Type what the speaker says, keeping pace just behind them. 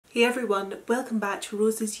Hey everyone, welcome back to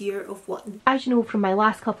Rose's Year of One. As you know from my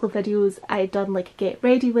last couple of videos, I had done like a get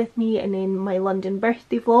ready with me and then my London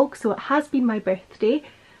birthday vlog, so it has been my birthday.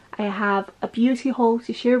 I have a beauty haul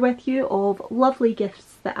to share with you of lovely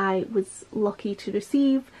gifts that I was lucky to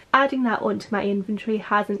receive. Adding that onto my inventory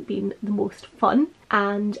hasn't been the most fun,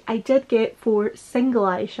 and I did get 4 single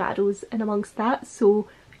eyeshadows in amongst that, so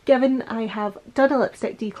given I have done a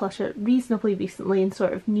lipstick declutter reasonably recently and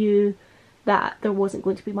sort of knew that there wasn't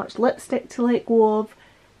going to be much lipstick to let go of,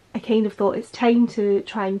 I kind of thought it's time to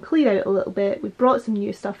try and clear out a little bit. We've brought some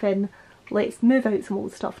new stuff in, let's move out some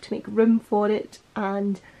old stuff to make room for it.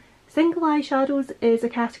 And single eyeshadows is a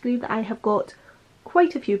category that I have got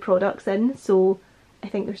quite a few products in, so I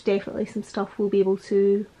think there's definitely some stuff we'll be able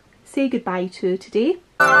to say goodbye to today.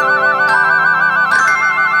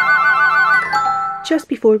 Just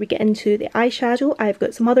before we get into the eyeshadow, I've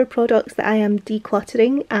got some other products that I am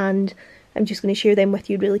decluttering and I'm just going to share them with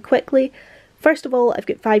you really quickly. First of all, I've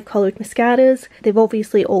got 5 coloured mascaras. They've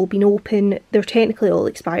obviously all been open. They're technically all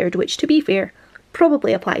expired, which to be fair,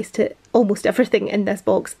 probably applies to almost everything in this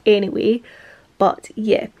box anyway. But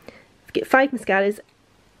yeah, I've got 5 mascaras.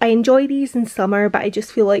 I enjoy these in summer, but I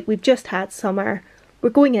just feel like we've just had summer.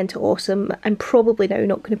 We're going into autumn. I'm probably now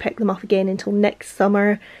not going to pick them up again until next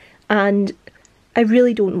summer. And I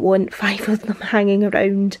really don't want 5 of them hanging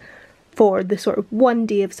around for the sort of one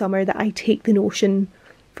day of summer that I take the notion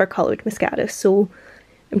for coloured mascara. So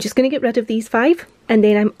I'm just going to get rid of these 5. And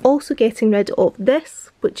then I'm also getting rid of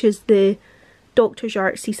this, which is the Dr.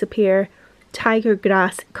 Jart Cisa Tiger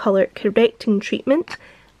Grass Colour Correcting Treatment.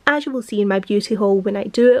 As you will see in my beauty haul when I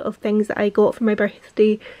do it of things that I got for my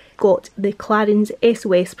birthday, got the Clarins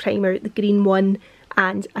SOS primer, the green one,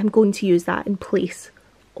 and I'm going to use that in place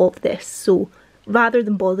of this. So rather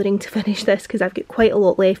than bothering to finish this because I've got quite a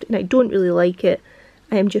lot left and I don't really like it,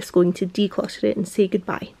 I am just going to declutter it and say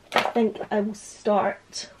goodbye. I think I will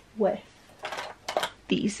start with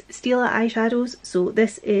these Stila eyeshadows. So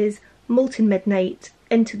this is Molten Midnight,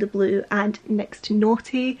 Into the Blue and Next to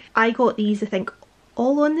Naughty. I got these I think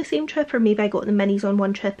all on the same trip, or maybe I got the minis on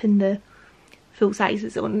one trip and the full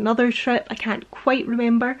sizes on another trip. I can't quite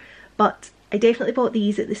remember, but I definitely bought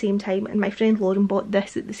these at the same time, and my friend Lauren bought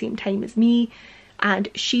this at the same time as me, and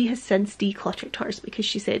she has since decluttered hers because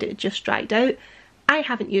she said it had just dried out. I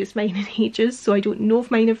haven't used mine in ages, so I don't know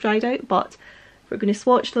if mine have dried out, but we're going to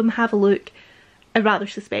swatch them, have a look. I rather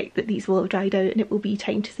suspect that these will have dried out and it will be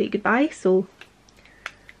time to say goodbye, so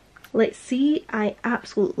let's see. I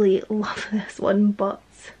absolutely love this one, but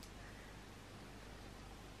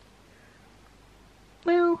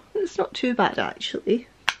well, it's not too bad actually.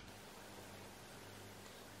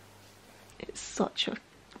 It's such a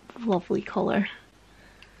lovely colour,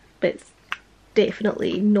 but it's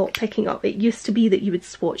definitely not picking up. It used to be that you would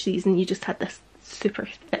swatch these and you just had this super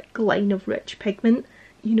thick line of rich pigment,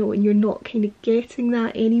 you know, and you're not kind of getting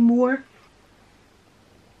that anymore.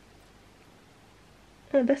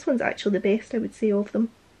 This one's actually the best I would say of them.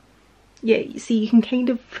 Yeah, you see, you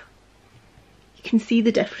can see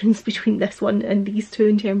the difference between this one and these two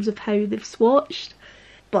in terms of how they've swatched,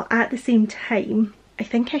 but at the same time I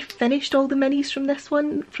think I finished all the minis from this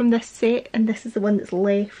one, from this set, and this is the one that's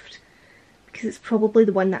left because it's probably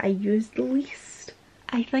the one that I used the least.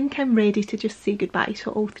 I think I'm ready to just say goodbye to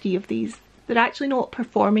all 3 of these. They're actually not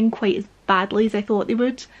performing quite as badly as I thought they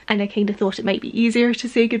would, and I kind of thought it might be easier to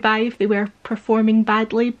say goodbye if they were performing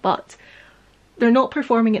badly, but they're not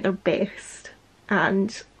performing at their best,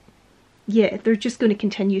 and yeah, they're just going to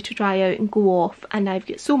continue to dry out and go off, and I've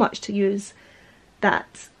got so much to use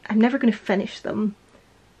that I'm never going to finish them.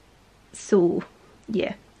 So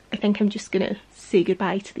yeah, I think I'm just gonna say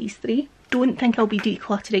goodbye to these 3. Don't think I'll be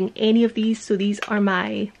decluttering any of these, so these are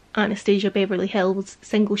my Anastasia Beverly Hills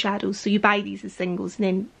single shadows. So you buy these as singles and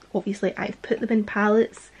then obviously I've put them in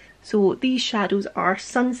palettes. So these shadows are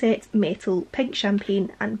Sunset, Metal, Pink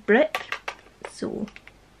Champagne and Brick. So,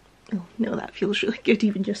 oh no, that feels really good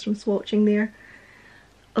even just from swatching there.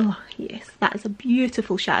 Oh yes, that is a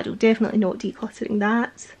beautiful shadow, definitely not decluttering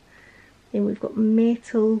that. Then we've got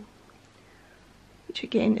Metal, which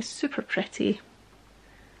again is super pretty.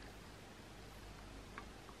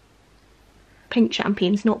 Pink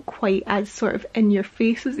Champagne's not quite as sort of in your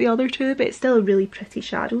face as the other two, but it's still a really pretty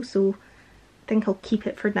shadow, so I think I'll keep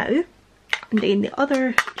it for now. And then the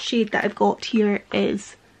other shade that I've got here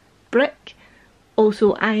is Brick.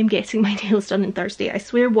 Also, I am getting my nails done on Thursday. I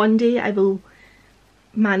swear one day I will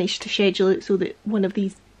manage to schedule it so that one of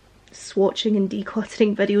these swatching and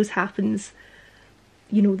decluttering videos happens,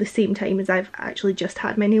 you know, the same time as I've actually just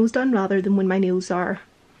had my nails done, rather than when my nails are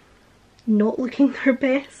not looking their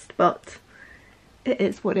best, but it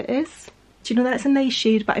is what it is. Do you know that's a nice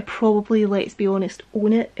shade, but I probably, let's be honest,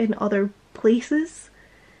 own it in other places.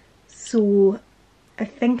 So I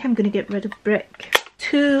think I'm going to get rid of Brick.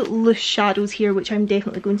 Two loose shadows here which I'm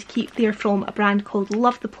definitely going to keep. They're from a brand called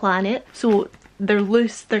Love the Planet. So they're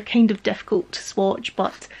loose, they're kind of difficult to swatch,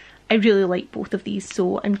 but I really like both of these,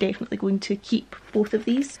 so I'm definitely going to keep both of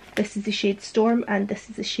these. This is the shade Storm and this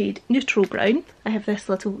is the shade Neutral Brown. I have this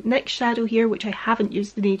little NYX shadow here which I haven't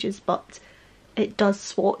used in ages, but it does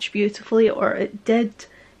swatch beautifully, or it did.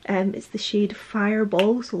 It's the shade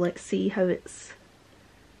Fireball, so let's see how it's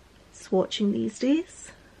swatching these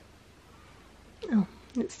days. Oh,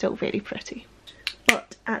 it's still very pretty.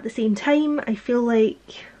 But at the same time, I feel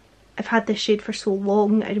like I've had this shade for so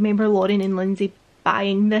long. I remember Lauren and Lindsay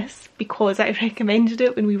buying this because I recommended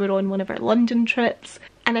it when we were on one of our London trips.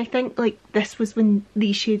 And I think like this was when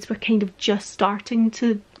these shades were kind of just starting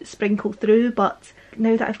to sprinkle through, but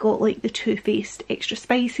now that I've got like the Too Faced Extra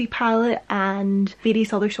Spicy palette and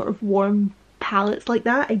various other sort of warm palettes like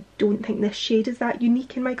that, I don't think this shade is that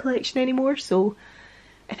unique in my collection anymore, so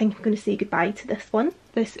I think I'm going to say goodbye to this one.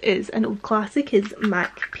 This is an old classic, is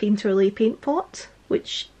MAC Painterly Paint Pot,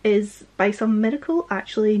 which is by some miracle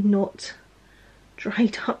actually not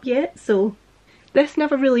dried up yet, so this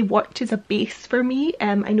never really worked as a base for me.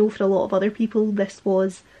 I know for a lot of other people this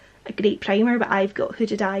was a great primer, but I've got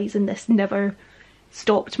hooded eyes and this never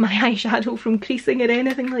stopped my eyeshadow from creasing or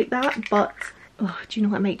anything like that. But oh, do you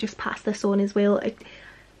know what, I might just pass this on as well.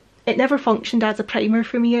 It never functioned as a primer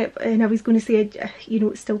for me, and I was going to say, you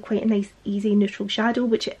know, it's still quite a nice easy neutral shadow,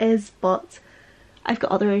 which it is, but I've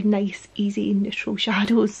got other nice easy neutral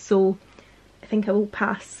shadows, so I think I will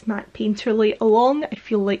pass MAC Painterly along. I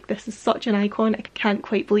feel like this is such an icon, I can't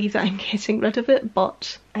quite believe that I'm getting rid of it,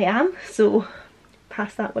 but I am, so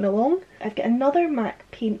pass that one along. I've got another MAC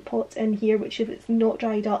Paint Pot in here, which if it's not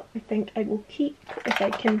dried up, I think I will keep if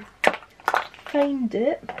I can find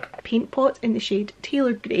it. Paint pot in the shade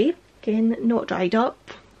Taylor Grey, again not dried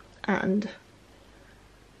up, and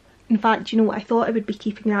in fact, you know what, I thought I would be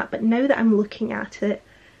keeping that, but now that I'm looking at it,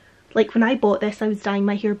 like when I bought this I was dyeing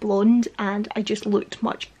my hair blonde and I just looked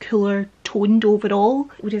much cooler toned overall,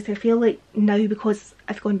 whereas I feel like now, because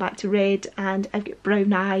I've gone back to red and I've got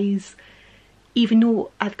brown eyes, even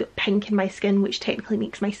though I've got pink in my skin, which technically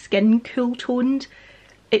makes my skin cool toned,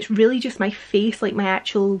 it's really just my face, like my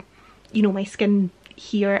actual, you know, my skin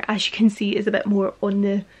here, as you can see, is a bit more on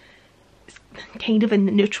the kind of in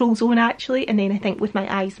the neutral zone actually, and then I think with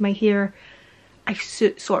my eyes, my hair, I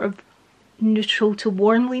suit sort of neutral to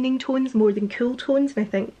warm leaning tones more than cool tones, and I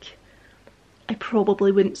think I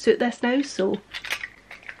probably wouldn't suit this now, so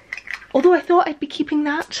although I thought I'd be keeping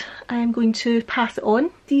that, I am going to pass it on.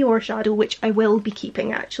 Dior shadow, which I will be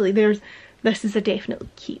keeping actually, this is a definite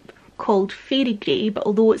keep, called Fairy Grey, but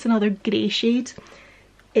although it's another grey shade,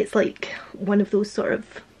 it's like one of those sort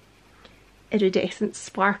of iridescent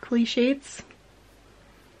sparkly shades.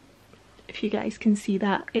 If you guys can see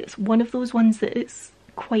that, it's one of those ones that it's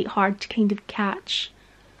quite hard to kind of catch.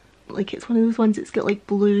 Like it's one of those ones that's got like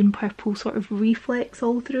blue and purple sort of reflex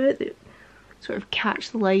all through it that sort of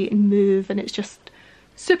catch the light and move, and it's just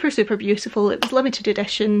super beautiful. It was limited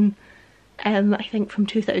edition, I think from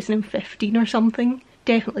 2015 or something.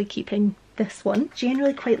 Definitely keeping this one.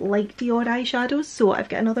 Generally quite like Dior eyeshadows, so I've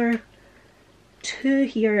got another two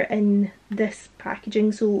here in this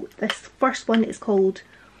packaging. So this first one is called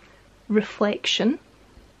Reflection.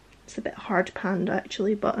 It's a bit hard panned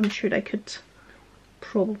actually, but I'm sure I could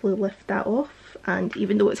probably lift that off, and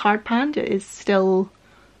even though it's hard panned, it is still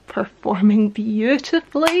performing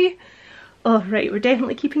beautifully. Oh right, we're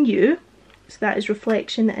definitely keeping you. So that is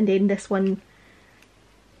Reflection, and then this one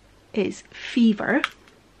is Fever.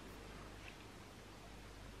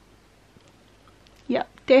 Yeah,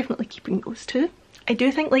 definitely keeping those two. I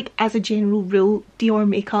do think, like, as a general rule, Dior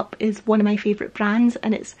makeup is one of my favourite brands,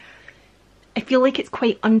 and I feel like it's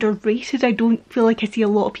quite underrated. I don't feel like I see a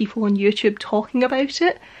lot of people on YouTube talking about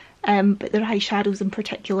it, but their eyeshadows in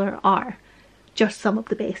particular are just some of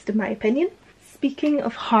the best in my opinion. Speaking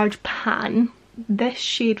of hard pan, this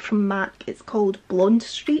shade from MAC is called Blonde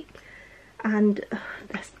Streak, and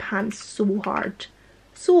this pans so hard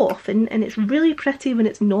so often, and it's really pretty when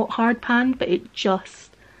it's not hard panned, but it's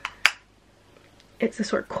a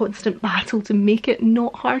sort of constant battle to make it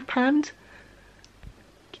not hard panned.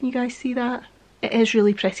 Can you guys see that? It is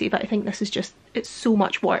really pretty, but I think this is just, it's so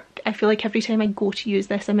much work. I feel like every time I go to use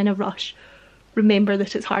this, I'm in a rush, remember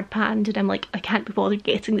that it's hard panned, and I'm like, I can't be bothered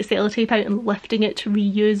getting the sellotape out and lifting it to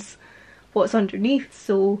reuse what's underneath,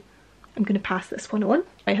 so I'm going to pass this one on.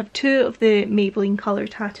 I have two of the Maybelline colour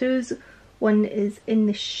tattoos. One is in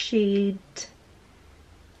the shade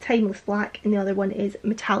Timeless Black, and the other one is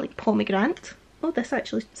Metallic Pomegranate. Oh, this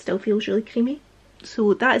actually still feels really creamy.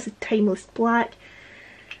 So that is a Timeless Black.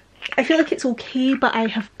 I feel like it's okay, but I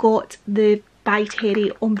have got the By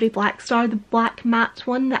Terry Ombre Black Star, the black matte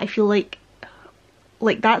one, that I feel like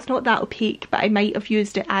that's not that opaque, but I might have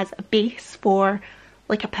used it as a base for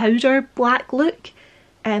like a powder black look.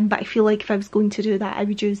 But I feel like if I was going to do that, I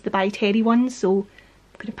would use the By Terry one, so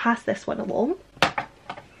I'm going to pass this one along.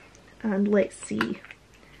 And let's see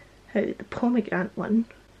how the pomegranate one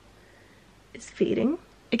is faring.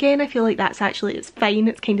 Again, I feel like that's actually, it's fine,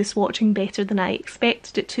 it's kind of swatching better than I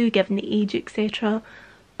expected it to, given the age, etc.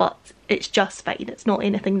 But it's just fine, it's not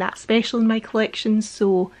anything that special in my collection,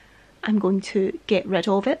 so I'm going to get rid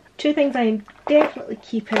of it. Two things I'm definitely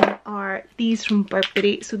keeping are these from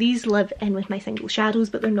Burberry. So these live in with my single shadows,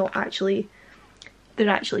 but they're not actually, they're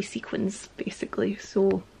actually sequins basically.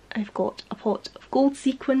 So I've got a pot of gold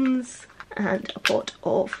sequins and a pot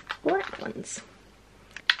of black ones.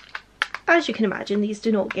 As you can imagine, these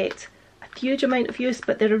do not get a huge amount of use,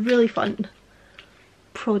 but they're a really fun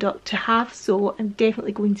product to have, so I'm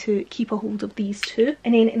definitely going to keep a hold of these two.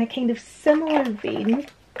 And then in a kind of similar vein,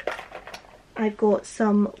 I've got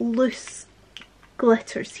some loose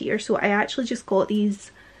glitters here. So I actually just got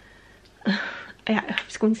these, I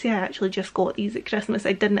was going to say I actually just got these at Christmas.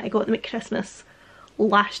 I didn't, I got them at Christmas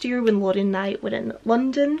last year when Lauren and I were in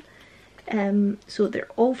London. So they're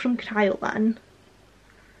all from Kryolan.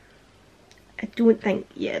 I don't think,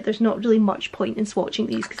 yeah, there's not really much point in swatching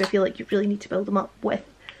these because I feel like you really need to build them up with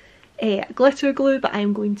glitter glue, but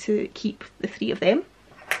I'm going to keep the three of them.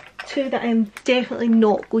 Two that I'm definitely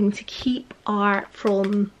not going to keep are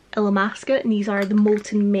from Illamasqua, and these are the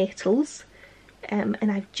Molten Metals, and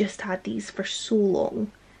I've just had these for so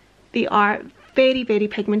long. They are very, very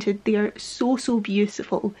pigmented, they are so, so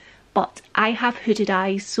beautiful, but I have hooded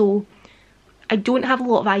eyes, so I don't have a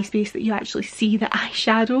lot of eye space that you actually see the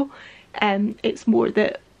eyeshadow. It's more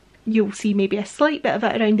that you'll see maybe a slight bit of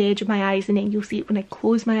it around the edge of my eyes, and then you'll see it when I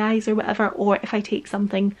close my eyes or whatever, or if I take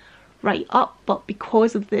something right up. But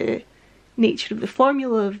because of the nature of the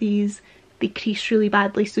formula of these, they crease really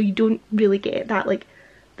badly, so you don't really get that, like,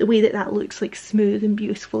 the way that that looks like smooth and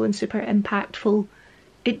beautiful and super impactful,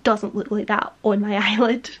 it doesn't look like that on my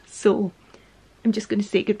eyelid. So I'm just going to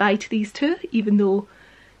say goodbye to these two, even though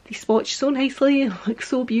they swatch so nicely and look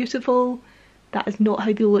so beautiful. That is not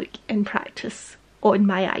how they look in practice on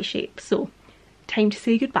my eye shape, so time to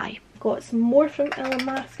say goodbye. Got some more from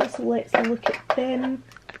Illamasqua, so let's look at them.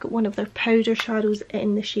 I've got one of their powder shadows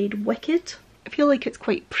in the shade Wicked. I feel like it's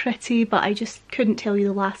quite pretty, but I just couldn't tell you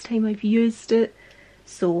the last time I've used it,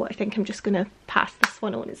 so I think I'm just going to pass this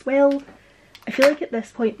one on as well. I feel like at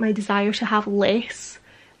this point my desire to have less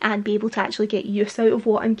and be able to actually get use out of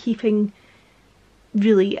what I'm keeping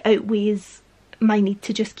really outweighs my need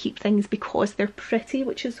to just keep things because they're pretty,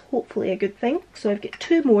 which is hopefully a good thing. So I've got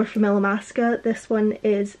two more from Illamasqua. This one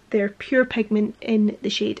is their Pure Pigment in the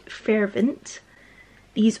shade Fervent.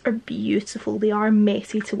 These are beautiful. They are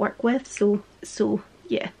messy to work with, so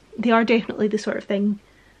yeah, they are definitely the sort of thing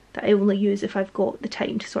that I only use if I've got the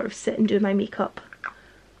time to sort of sit and do my makeup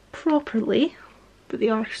properly, but they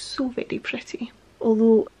are so very pretty.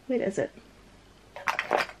 Although, where is it?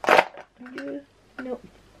 No.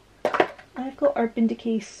 I've got Urban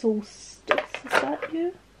Decay Solstice, is that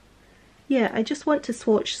you? Yeah, I just want to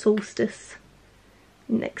swatch Solstice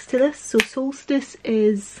next to this. So Solstice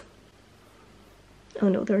is, oh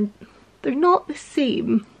no, they're not the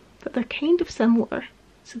same, but they're kind of similar.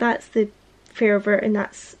 So that's the Fervor and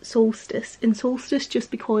that's Solstice. And Solstice,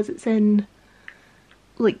 just because it's in,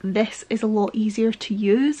 like, this is a lot easier to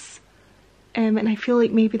use. And I feel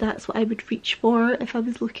like maybe that's what I would reach for if I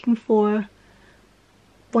was looking for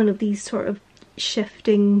one of these sort of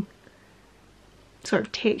shifting, sort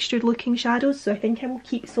of textured looking shadows. So I think I will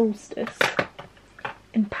keep Solstice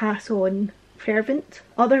and pass on Fervent.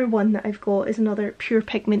 Other one that I've got is another Pure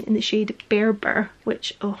Pigment in the shade Berber,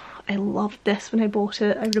 which, oh, I loved this when I bought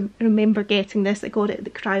it. I remember getting this. I got it at the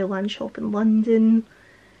Kryolan shop in London.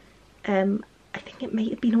 I think it might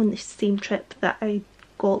have been on the same trip that I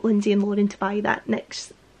got Lindsay and Lauren to buy that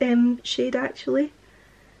next shade actually.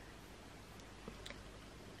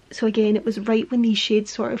 So again, it was right when these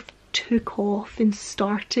shades sort of took off and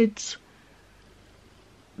started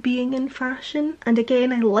being in fashion. And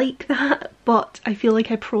again, I like that, but I feel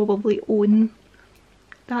like I probably own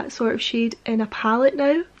that sort of shade in a palette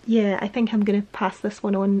now. Yeah, I think I'm going to pass this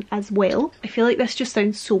one on as well. I feel like this just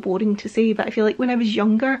sounds so boring to say, but I feel like when I was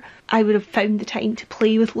younger, I would have found the time to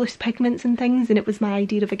play with loose pigments and things, and it was my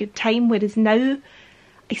idea of a good time, whereas now,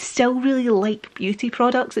 I still really like beauty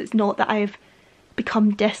products. It's not that I've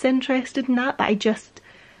become disinterested in that, but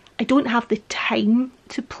I don't have the time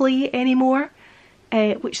to play anymore,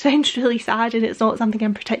 which sounds really sad, and it's not something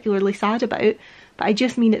I'm particularly sad about, but I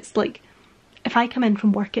just mean it's like, if I come in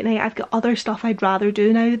from work at night, I've got other stuff I'd rather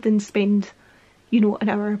do now than spend, you know, an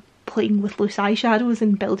hour playing with loose eyeshadows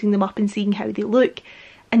and building them up and seeing how they look.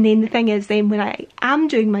 And then the thing is, then when I am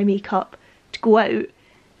doing my makeup to go out,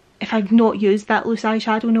 if I've not used that loose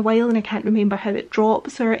eyeshadow in a while and I can't remember how it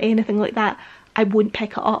drops or anything like that, I won't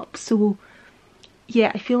pick it up. So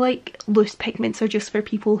yeah, I feel like loose pigments are just for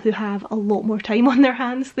people who have a lot more time on their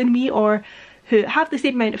hands than me, or who have the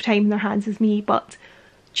same amount of time in their hands as me but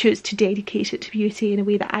choose to dedicate it to beauty in a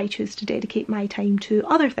way that I choose to dedicate my time to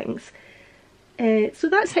other things. So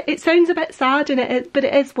that's it. It sounds a bit sad, and but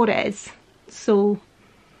it is what it is. So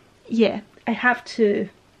yeah, I have to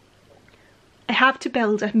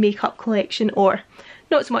build a makeup collection, or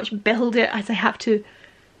not so much build it as I have to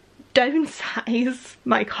downsize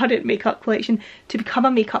my current makeup collection to become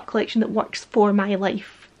a makeup collection that works for my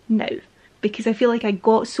life now. Because I feel like I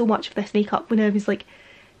got so much of this makeup when I was like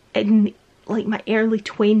in like my early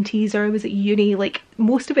 20s, or I was at uni. Like,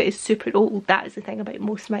 most of it is super old. That is the thing about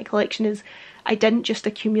most of my collection, is I didn't just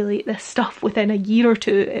accumulate this stuff within a year or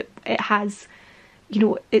two. It has, you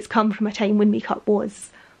know, it's come from a time when makeup was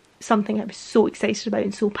something I was so excited about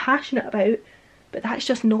and so passionate about, but that's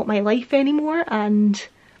just not my life anymore, and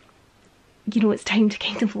you know, it's time to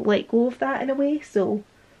kind of let go of that in a way. So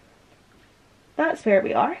that's where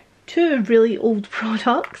we are. Two really old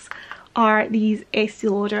products are these Estee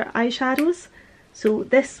Lauder eyeshadows. So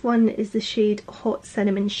this one is the shade Hot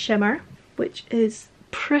Cinnamon Shimmer, which is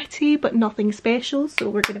pretty but nothing special, so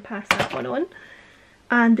we're going to pass that one on.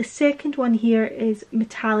 And the second one here is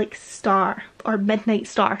Metallic Star, or Midnight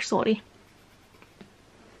Star, sorry.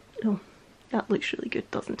 Oh, that looks really good,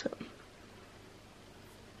 doesn't it?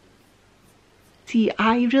 See,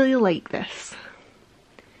 I really like this,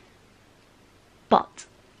 but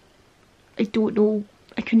I don't know,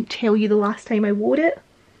 I couldn't tell you the last time I wore it.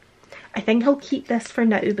 I think I'll keep this for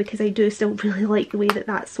now because I do still really like the way that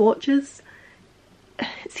that swatches.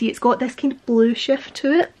 See, it's got this kind of blue shift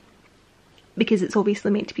to it, because it's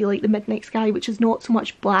obviously meant to be like the midnight sky, which is not so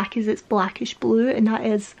much black as it's blackish blue, and that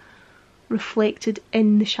is reflected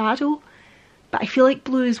in the shadow. But I feel like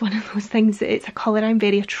blue is one of those things that it's a colour I'm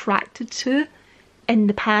very attracted to in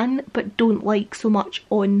the pan, but don't like so much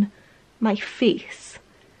on my face.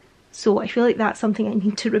 So I feel like that's something I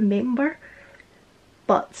need to remember.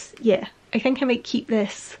 But yeah, I think I might keep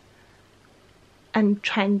this and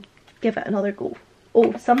try and give it another go.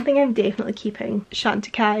 Oh, something I'm definitely keeping,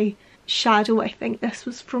 Chantecaille Shadow. I think this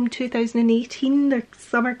was from 2018, their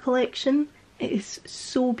summer collection. It is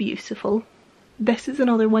so beautiful. This is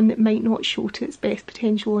another one that might not show to its best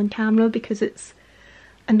potential on camera, because it's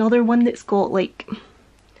another one that's got like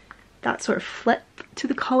that sort of flip to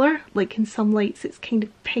the colour. Like in some lights it's kind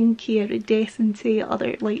of pinky, iridescent-y,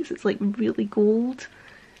 other lights it's like really gold.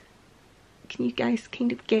 Can you guys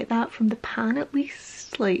kind of get that from the pan at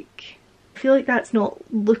least? Like, I feel like that's not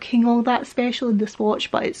looking all that special in the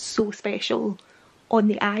swatch, but it's so special on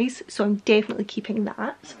the eyes, so I'm definitely keeping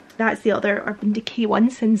that. That's the other Urban Decay one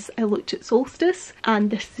since I looked at Solstice,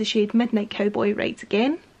 and this is the shade Midnight Cowboy Rides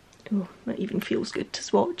Again. Oh, that even feels good to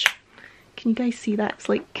swatch. Can you guys see that? It's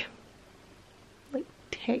like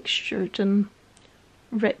textured and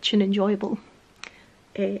rich and enjoyable.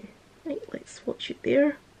 Right, let's swatch it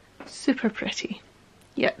there. Super pretty.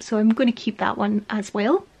 Yep, so I'm going to keep that one as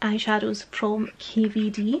well. Eyeshadows from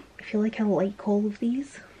KVD. I feel like I like all of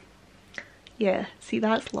these. Yeah, see,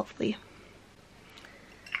 that's lovely.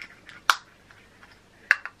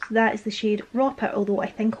 So that is the shade Rocket, although I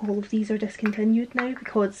think all of these are discontinued now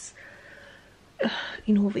because,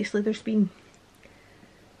 you know, obviously there's been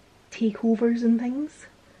takeovers and things.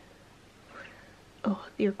 Oh,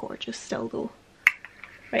 they're gorgeous still though.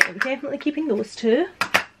 Right, I'm definitely keeping those two.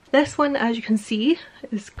 This one, as you can see,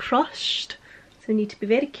 is crushed, so I need to be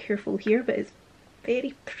very careful here, but it's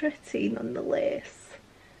very pretty nonetheless.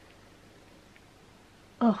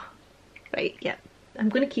 Oh, right, yeah. I'm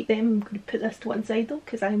going to keep them. I'm going to put this to one side though,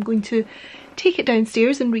 because I'm going to take it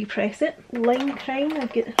downstairs and repress it. Lime Crime,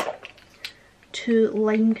 I've got 2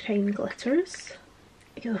 Lime Crime glitters.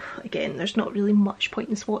 Again, there's not really much point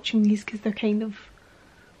in swatching these because they're kind of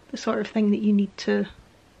the sort of thing that you need to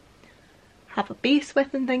have a base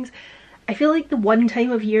with and things. I feel like the one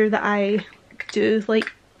time of year that I do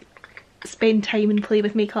like spend time and play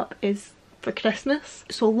with makeup is for Christmas.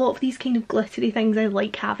 So a lot of these kind of glittery things I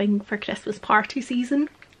like having for Christmas party season.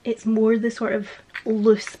 It's more the sort of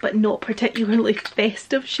loose but not particularly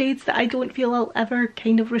festive shades that I don't feel I'll ever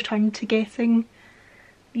kind of return to getting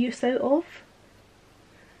use out of.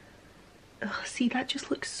 Oh, see, that just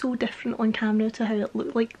looks so different on camera to how it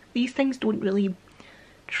looked. Like, these things don't really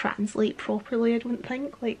translate properly, I don't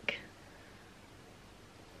think. Like,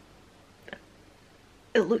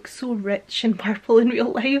 it looks so rich and purple in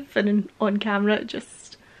real life, and on camera it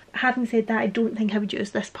just... Having said that, I don't think I would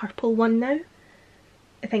use this purple one now.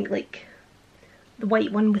 I think like the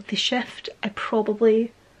white one with the shift I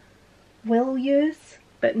probably will use,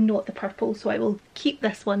 but not the purple, so I will keep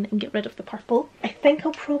this one and get rid of the purple. I think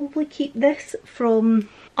I'll probably keep this from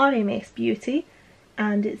RMS Beauty,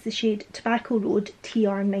 and it's the shade Tobacco Road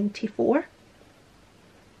TR94.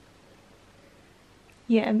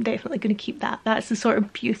 Yeah, I'm definitely going to keep that. That's the sort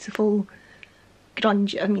of beautiful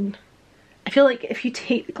grunge. I mean, I feel like if you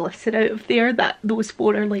take the glitter out of there, those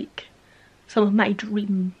four are like some of my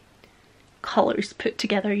dream colours put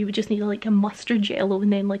together. You would just need like a mustard yellow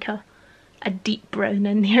and then like a deep brown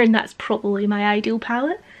in there, and that's probably my ideal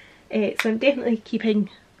palette. So I'm definitely keeping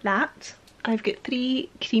that. I've got 3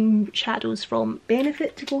 cream shadows from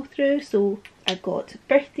Benefit to go through. So I've got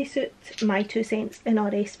Birthday Suit, My 2 Cents and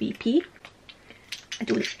RSVP. I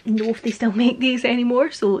don't know if they still make these anymore,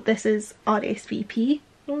 so this is RSVP.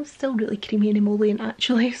 Oh, it's still really creamy and emollient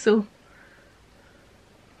actually, so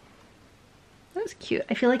that's cute.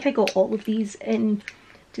 I feel like I got all of these in...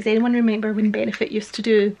 Does anyone remember when Benefit used to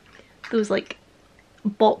do those like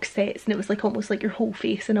box sets, and it was like almost like your whole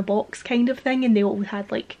face in a box kind of thing, and they all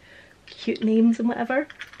had like cute names and whatever?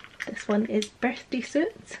 This one is Birthday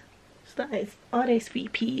Suit. So that is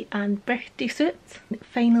RSVP and Birthday Suit. And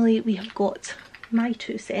finally we have got My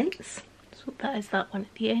 2 Cents. So that is that one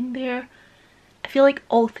at the end there. I feel like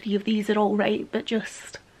all 3 of these are alright, but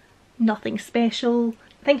just nothing special.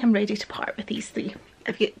 I think I'm ready to part with these 3.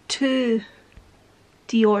 I've got 2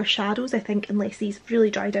 Dior shadows. I think unless these really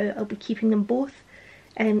dried out, I'll be keeping them both.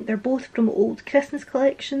 They're both from old Christmas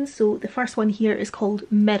collections. So the first one here is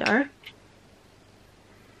called Mirror.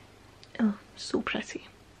 Oh, so pretty.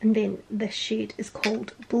 And then this shade is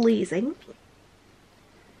called Blazing.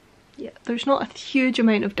 Yeah, there's not a huge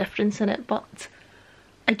amount of difference in it, but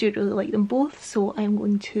I do really like them both, so I'm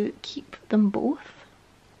going to keep them both.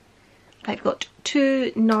 I've got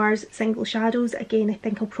 2 NARS single shadows. Again, I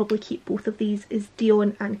think I'll probably keep both of these, is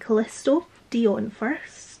Dion and Callisto. Dion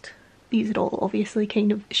first. These are all obviously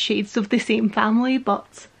kind of shades of the same family,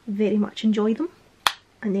 but very much enjoy them.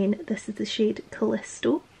 And then this is the shade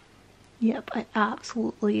Callisto. Yep, I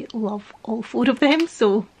absolutely love all 4 of them,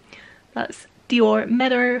 so that's Dior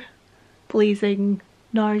Mirror, Blazing,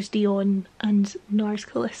 NARS Dion and NARS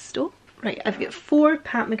Callisto. Right, I've got 4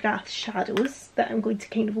 Pat McGrath shadows that I'm going to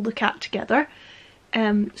kind of look at together.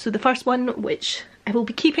 So the first one, which I will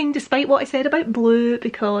be keeping despite what I said about blue,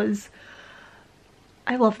 because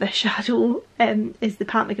I love this shadow, is the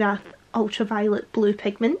Pat McGrath Ultraviolet Blue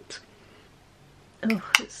Pigment.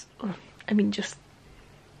 Oh, it's, oh, I mean, just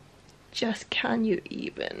can you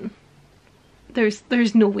even?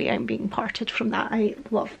 There's no way I'm being parted from that. I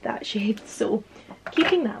love that shade, so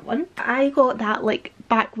keeping that one. I got that like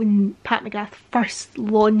back when Pat McGrath first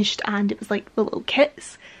launched, and it was like the little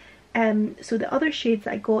kits. So the other shades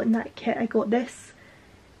that I got in that kit, I got this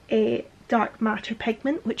Dark Matter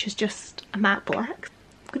Pigment, which is just a matte black.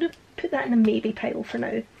 I'm gonna put that in a maybe pile for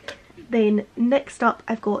now. Then next up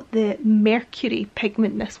I've got the Mercury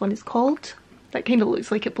Pigment, this one is called. That kind of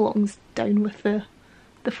looks like it belongs down with the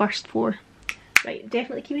first 4. Right,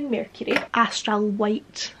 definitely keeping Mercury. Astral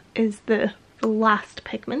White is the last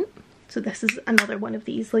pigment. So this is another one of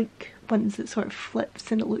these like ones that sort of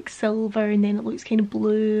flips and it looks silver and then it looks kind of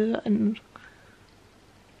blue, and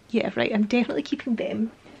yeah, right, I'm definitely keeping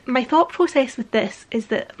them. My thought process with this is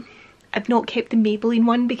that I've not kept the Maybelline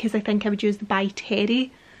one because I think I would use the By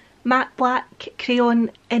Terry matte black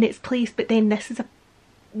crayon in its place, but then this is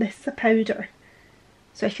a powder.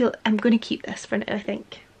 So I feel I'm going to keep this for now, I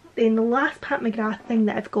think. Then the last Pat McGrath thing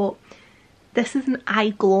that I've got, this is an eye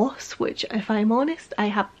gloss, which if I'm honest, I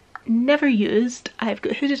have never used. I've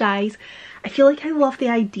got hooded eyes. I feel like I love the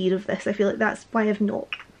idea of this. I feel like that's why I've not,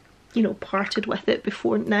 you know, parted with it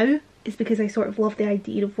before now, is because I sort of love the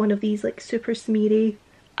idea of one of these like super smeary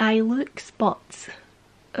eye looks, but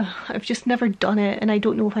I've just never done it, and I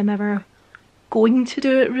don't know if I'm ever going to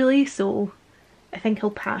do it really, so I think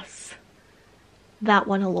I'll pass that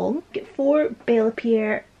one along. Get 4 Bella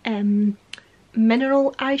Pierre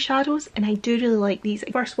mineral eyeshadows, and I do really like these.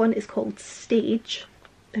 The first one is called Stage.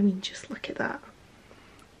 I mean, just look at that.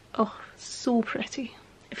 Oh, so pretty.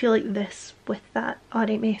 I feel like this with that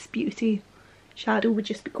RMS Beauty shadow would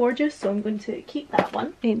just be gorgeous, so I'm going to keep that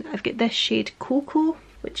one. Then I've got this shade Cocoa,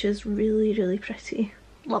 which is really, really pretty.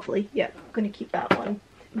 Lovely. Yeah, I'm going to keep that one.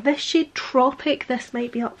 this shade Tropic, this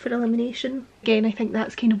might be up for elimination. Again, I think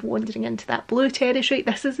that's kind of wandering into that blue territory.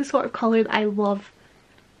 This is the sort of colour that I love,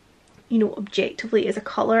 you know, objectively as a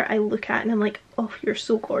colour. I look at and I'm like, oh, you're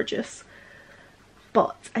so gorgeous.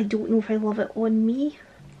 But I don't know if I love it on me.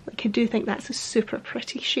 Like, I do think that's a super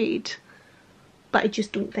pretty shade, but I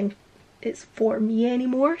just don't think it's for me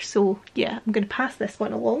anymore. So yeah, I'm going to pass this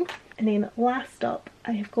one along. And then last up,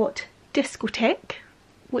 I have got Discotheque,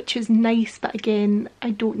 which is nice, but again,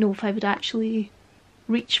 I don't know if I would actually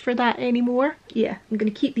reach for that anymore. Yeah, I'm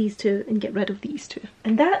going to keep these two and get rid of these two.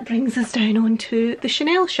 And that brings us down onto the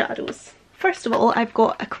Chanel shadows. First of all, I've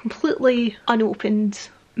got a completely unopened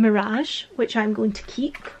Mirage, which I'm going to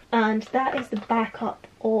keep, and that is the backup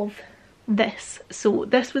of this. So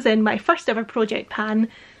this was in my first ever project pan.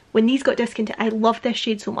 When these got discontinued, I love this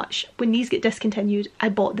shade so much. When these get discontinued, I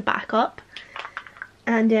bought the backup,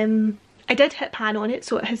 and I did hit pan on it,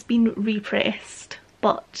 so it has been repressed,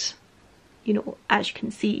 but you know, as you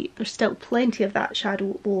can see, there's still plenty of that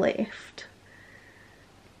shadow left.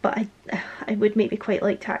 But I would maybe quite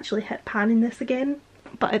like to actually hit pan in this again.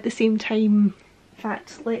 But at the same time, in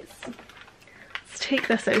fact, let's take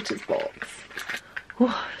this out of its box.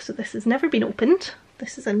 Oh, so this has never been opened.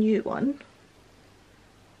 This is a new one.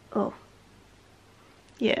 Oh.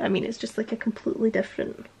 Yeah, I mean, it's just like a completely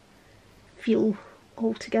different feel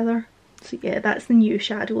altogether. So yeah, that's the new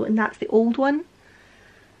shadow and that's the old one.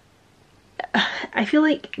 I feel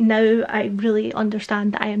like now I really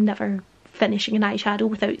understand that I am never finishing an eyeshadow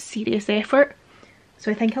without serious effort.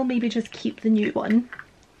 So I think I'll maybe just keep the new one,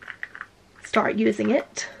 start using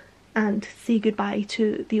it, and say goodbye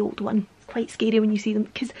to the old one. It's quite scary when you see them,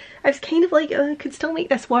 because I was kind of like, oh, I could still make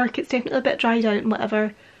this work, it's definitely a bit dried out and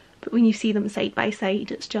whatever, but when you see them side by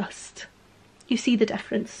side, it's just, you see the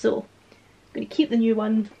difference. So I'm going to keep the new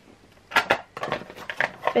one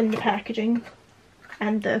in the packaging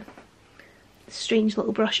and the strange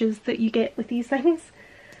little brushes that you get with these things,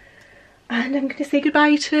 and I'm going to say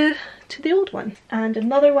goodbye to the old one. And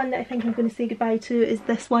another one that I think I'm going to say goodbye to is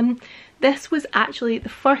this one. This was actually the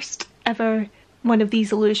first ever one of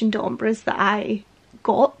these Illusion d'Ombres that I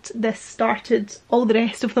got. This started all the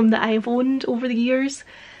rest of them that I have owned over the years,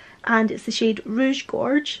 and it's the shade Rouge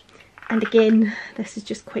Gorge. And again, this is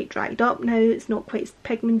just quite dried up now, it's not quite as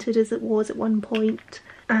pigmented as it was at one point.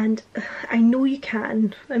 And I know you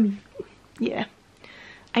can, I mean, yeah,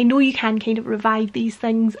 I know you can kind of revive these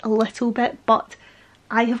things a little bit, but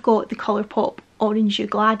I have got the Colourpop Orange You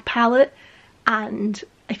Glad palette, and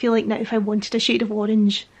I feel like now if I wanted a shade of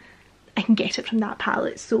orange, I can get it from that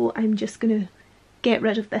palette, so I'm just going to get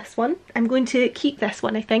rid of this one. I'm going to keep this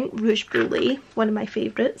one, I think, Rouge Brulee, one of my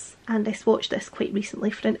favourites, and I swatched this quite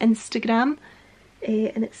recently for an Instagram,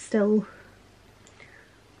 and it's still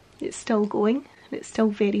going, and it's still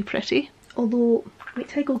very pretty. Although, wait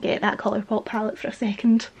till I go get that Colourpop palette for a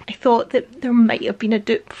second. I thought that there might have been a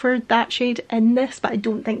dupe for that shade in this, but I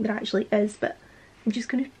don't think there actually is. But I'm just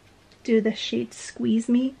going to do this shade Squeeze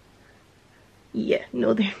Me. Yeah,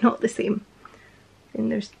 no, they're not the same. And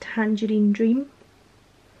there's Tangerine Dream.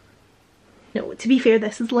 No, to be fair,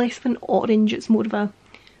 this is less of an orange, it's more of a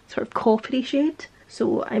sort of coppery shade.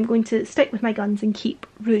 So I'm going to stick with my guns and keep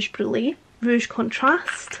Rouge Brulee. Rouge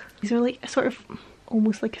Contrast. These are like a sort of,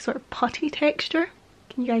 almost like a sort of putty texture.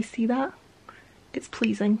 Can you guys see that? It's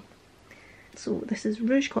pleasing. So this is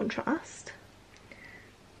Rouge Contrast,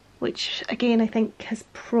 which again I think has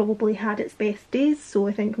probably had its best days, so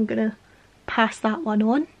I think I'm gonna pass that one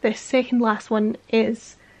on. The second last one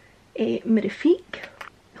is a Mirifique.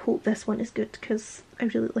 I hope this one is good because I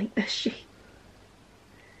really like this shade.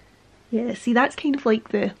 Yeah, see, that's kind of like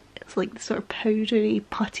the, it's like the sort of powdery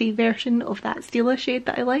putty version of that Stila shade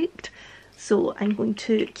that I liked. So I'm going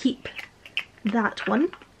to keep that one.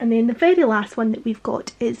 And then the very last one that we've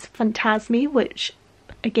got is Fantasme, which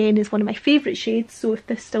again is one of my favourite shades, so if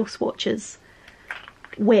this still swatches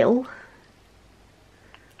well,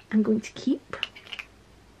 I'm going to keep.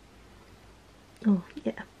 Oh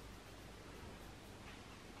yeah.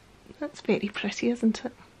 That's very pretty, isn't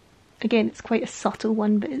it? Again, it's quite a subtle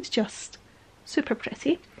one, but it's just super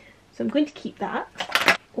pretty. So I'm going to keep that.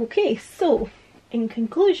 Okay, so in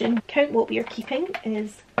conclusion, count what we are keeping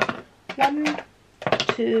is 1,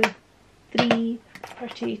 2, 3,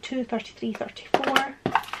 32, 33, 34,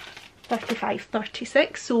 35,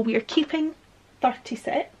 36. So we are keeping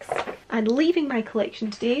 36. And leaving my collection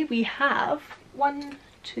today, we have 1,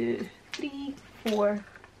 2, 3, 4,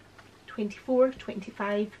 24,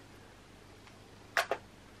 25,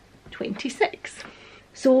 26.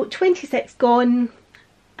 So 26 gone.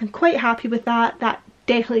 I'm quite happy with that. That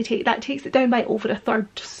definitely takes it down by over a third,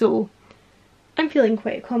 so I'm feeling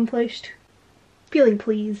quite accomplished. Feeling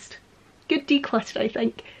pleased. Good declutter, I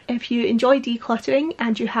think. If you enjoy decluttering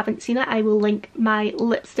and you haven't seen it, I will link my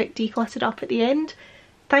lipstick decluttered up at the end.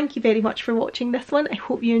 Thank you very much for watching this one. I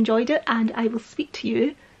hope you enjoyed it, and I will speak to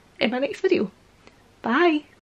you in my next video. Bye!